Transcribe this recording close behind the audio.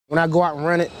When I go out and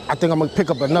run it, I think I'm gonna pick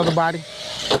up another body.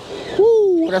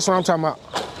 Woo, that's what I'm talking about.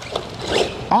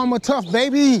 Arrma tough,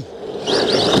 baby.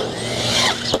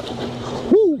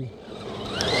 Woo.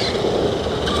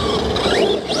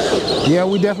 Yeah,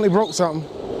 we definitely broke something.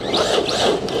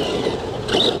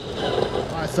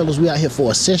 All right, fellas, we out here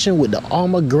for a session with the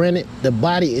Arrma Granite. The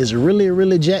body is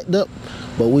really jacked up,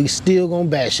 but we still gonna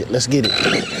bash it. Let's get it.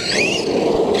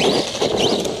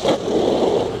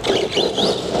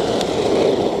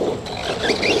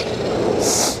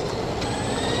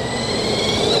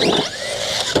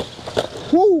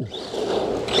 Woo!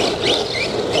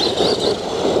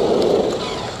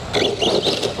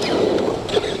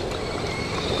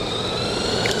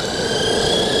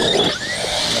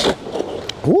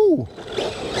 Woo!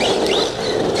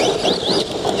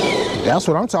 That's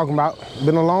what I'm talking about.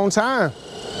 Been a long time.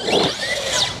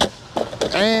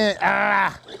 And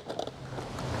I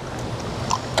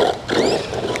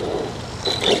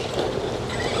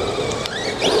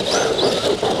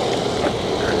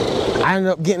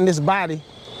ended up getting this body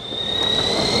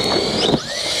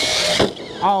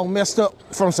all messed up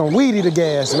from some weed eater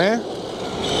gas, man.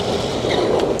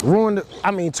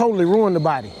 Totally ruined the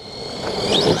body.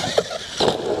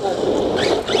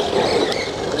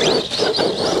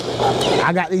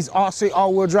 I got these RC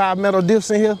all-wheel drive metal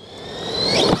diffs in here.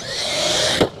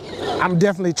 I'm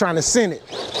definitely trying to send it.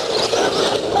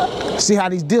 See how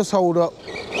these diffs hold up.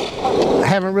 I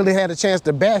haven't really had a chance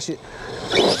to bash it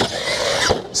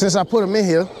since I put them in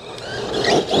here.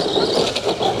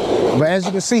 But as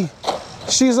you can see,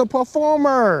 she's a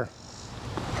performer.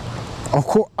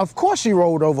 Of course she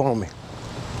rolled over on me.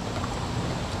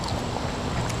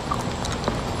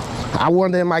 I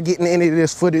wonder, am I getting any of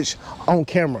this footage on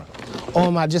camera? Or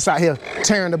am I just out here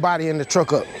tearing the body in the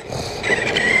truck up?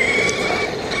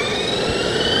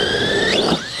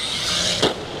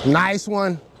 Nice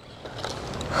one.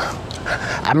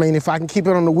 I mean, if I can keep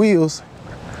it on the wheels.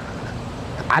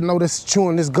 I know this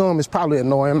chewing this gum is probably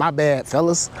annoying. My bad,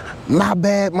 fellas. My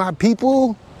bad, my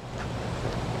people.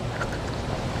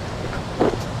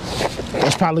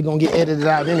 That's probably gonna get edited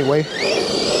out anyway.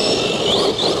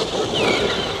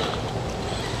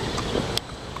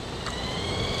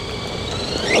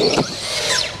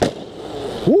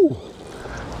 Woo!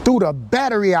 Threw the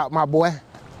battery out, my boy.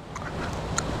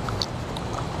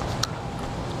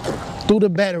 Threw the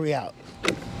battery out.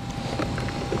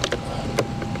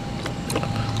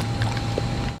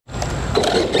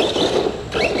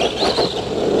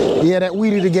 Yeah, that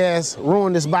weed eater gas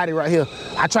ruined this body right here.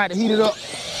 I tried to heat it up.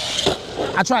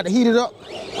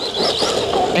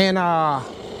 And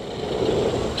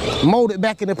mold it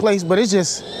back into place, but it's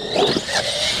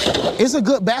a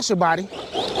good basher body.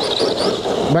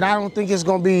 But I don't think it's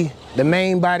gonna be the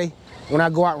main body. When I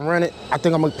go out and run it, I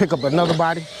think I'm gonna pick up another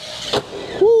body.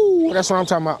 Woo, that's what I'm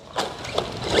talking about.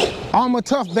 Arrma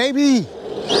tough, baby.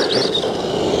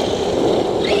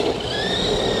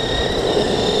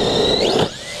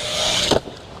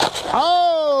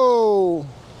 Oh!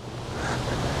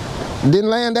 Didn't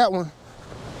land that one.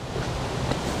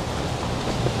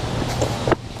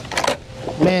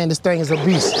 Man, this thing is a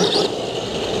beast.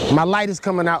 My light is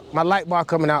coming out. My light bar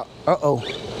coming out. Uh-oh.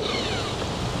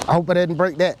 I hope I didn't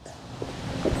break that.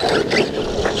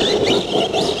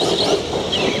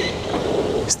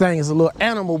 This thing is a little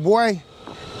animal, boy.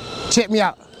 Check me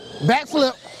out.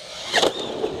 Backflip.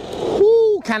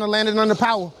 Woo, kind of landed under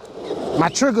power. My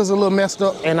trigger's a little messed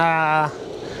up and I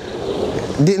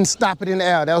didn't stop it in the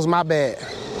air. That was my bad.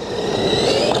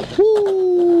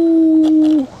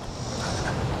 Woo.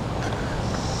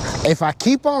 If I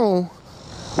keep on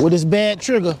with this bad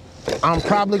trigger, I'm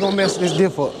probably gonna mess this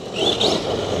diff up.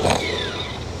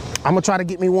 I'm gonna try to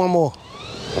get me one more.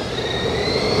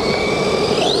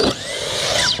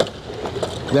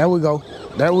 There we go.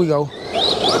 There we go.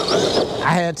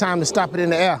 I had time to stop it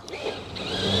in the air.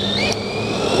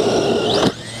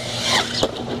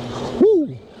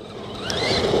 Woo.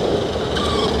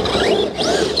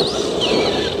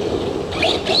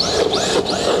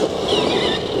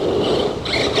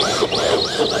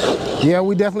 Yeah,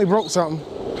 we definitely broke something.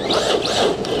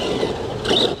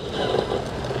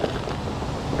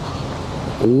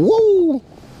 Woo!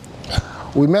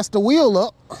 We messed the wheel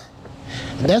up.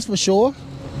 That's for sure.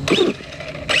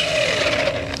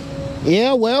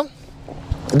 Yeah, well,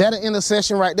 that'll end the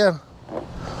session right there.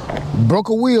 Broke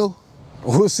a wheel.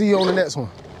 We'll see you on the next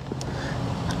one.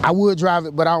 I would drive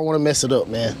it, but I don't want to mess it up,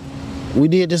 man. We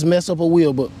did just mess up a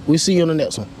wheel, but we'll see you on the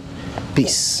next one.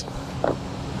 Peace.